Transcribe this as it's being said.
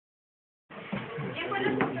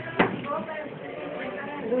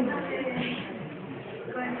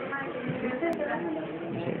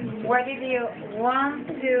What did you want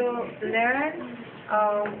to learn?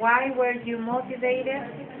 Why were you motivated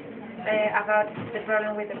about the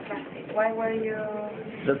problem with the plastic? Why were you...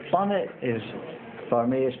 The planet is, for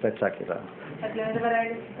me, is spectacular. El planeta para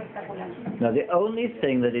él es espectacular. Now, the only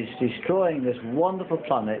thing that is destroying this wonderful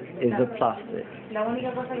planet is the plastic. La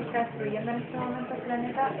única cosa que está destruyendo en este momento el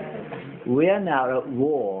planeta es el plástico. We are now at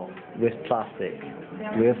war with plastic.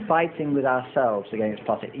 We are fighting with ourselves against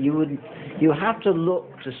plastic. You have to look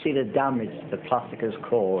to see the damage the plastic has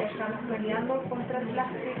caused. Estamos peleando contra el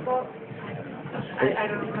plástico. I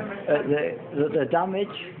don't remember. The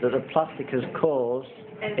damage that the plastic has caused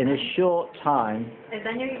in a short time. El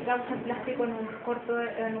daño que causa el plástico en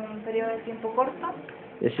un periodo de tiempo corto.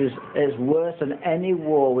 This is worse than any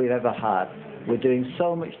war we've ever had. We're doing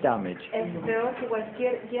so much damage. Es peor que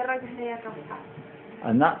cualquier guerra que se haya causado.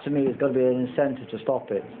 And that to me has got to be an incentive to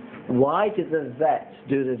stop it. Why did the vet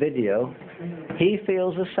do the video? He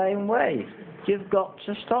feels the same way. You've got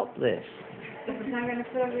to stop this. Las personas que han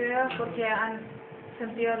hecho los videos porque han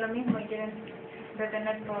sentido lo mismo y quieren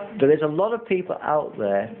detener todo. There is a lot of people out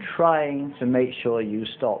there trying to make sure you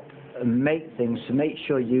stop and make things to make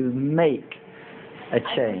sure you make a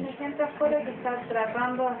change. Hay gente afuera que está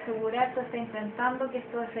tratando de asegurar, está intentando que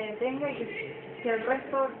esto se detenga y que el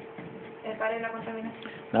resto pare la contaminación.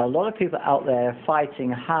 Now a lot of people out there are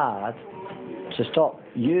fighting hard to stop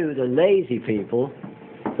you, the lazy people,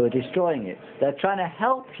 who are destroying it. They're trying to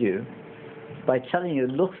help you by telling you,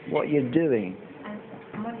 look what you're doing.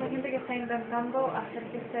 Mucha gente que está intentando hacer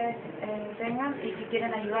que ustedes detengan y que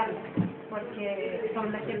quieren ayudarlos, porque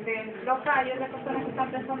son la gente floja. Hay otras personas que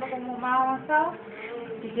están pensando como más avanzados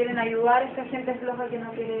y quieren ayudar a esta gente floja que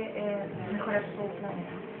no quiere mejorar su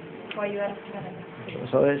planeta o ayudar a su planeta.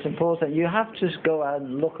 So it's important. You have to go out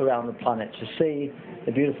and look around the planet to see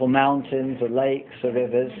the beautiful mountains, the lakes, the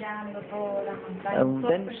rivers, and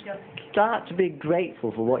then start to be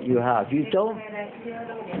grateful for what you have. You don't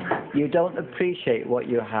appreciate what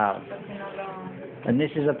you have, and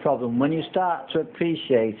this is a problem. When you start to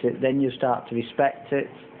appreciate it, then you start to respect it,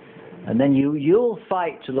 and then you'll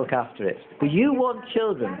fight to look after it. But you want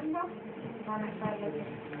children.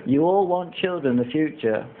 You all want children in the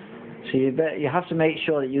future. So you have to make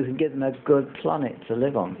sure that you can give them a good planet to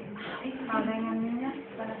live on.